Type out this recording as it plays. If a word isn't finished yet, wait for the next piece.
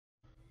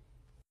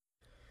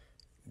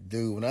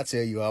Dude, when I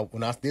tell you,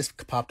 this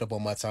popped up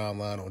on my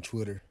timeline on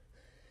Twitter,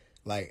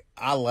 like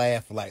I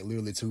laughed for like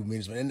literally 2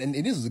 minutes, and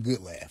this is a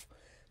good laugh,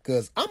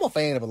 cause I'm a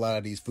fan of a lot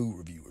of these food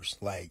reviewers,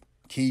 like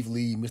Keith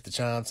Lee, Mr.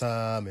 Chime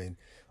Time,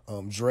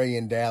 and Dre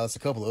in Dallas, a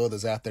couple of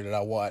others out there that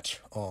I watch.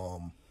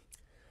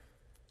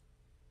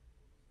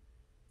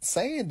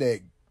 Saying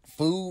that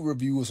food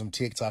reviewers from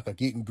TikTok are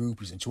getting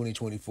groupies in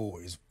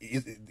 2024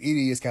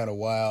 is kind of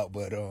wild,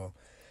 but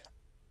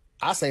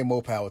I say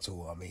more power to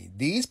them. I mean,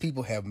 these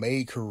people have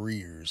made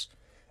careers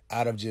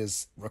out of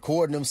just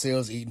recording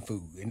themselves eating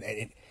food, and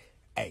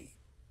hey,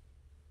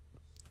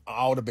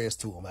 all the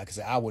best to them. Like I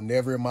said, I would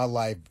never in my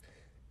life,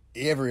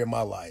 ever in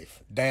my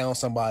life, down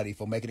somebody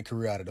for making a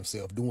career out of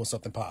themselves, doing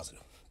something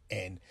positive,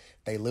 and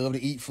they love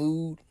to eat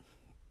food.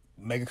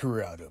 Make a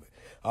career out of it.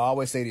 I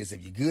always say this: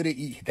 if you're good at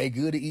they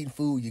good at eating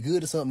food. You're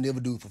good at something. Never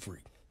do it for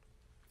free.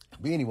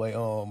 But anyway,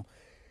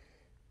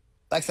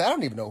 like I said, I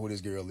don't even know who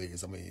this girl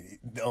is. I mean,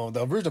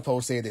 the original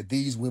post said that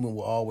these women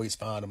will always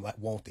find them, like,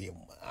 want them.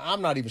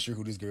 I'm not even sure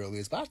who this girl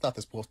is, but I thought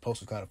this post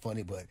was kind of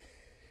funny. But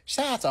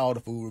shout out to all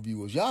the food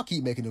reviewers. Y'all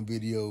keep making them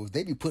videos.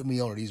 They be putting me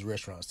on to these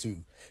restaurants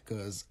too,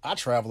 because I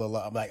travel a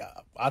lot. I'm like,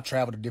 I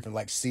travel to different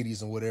like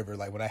cities and whatever,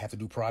 like when I have to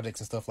do projects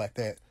and stuff like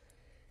that,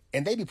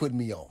 and they be putting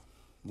me on.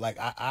 Like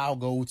I'll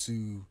go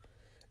to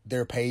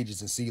their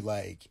pages and see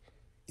like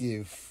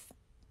if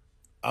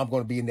I'm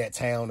going to be in that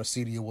town or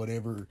city or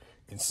whatever,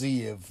 and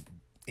see if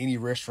any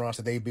restaurants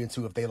that they've been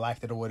to, if they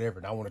liked it or whatever,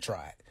 and I want to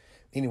try it.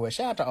 Anyway,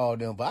 shout out to all of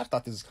them. But I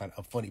thought this was kind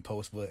of a funny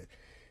post. But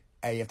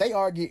hey, if they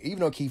argue, even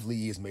though Keith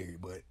Lee is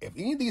married, but if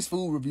any of these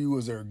food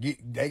reviewers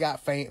they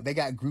got fame, they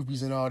got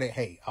groupies and all that,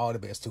 hey, all the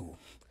best to them.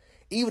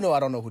 Even though I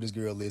don't know who this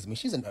girl is. I mean,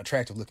 she's an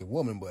attractive looking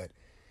woman, but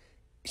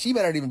she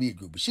better not even be a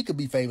groupie. She could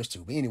be famous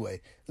too. But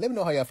anyway, let me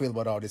know how y'all feel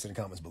about all this in the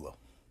comments below.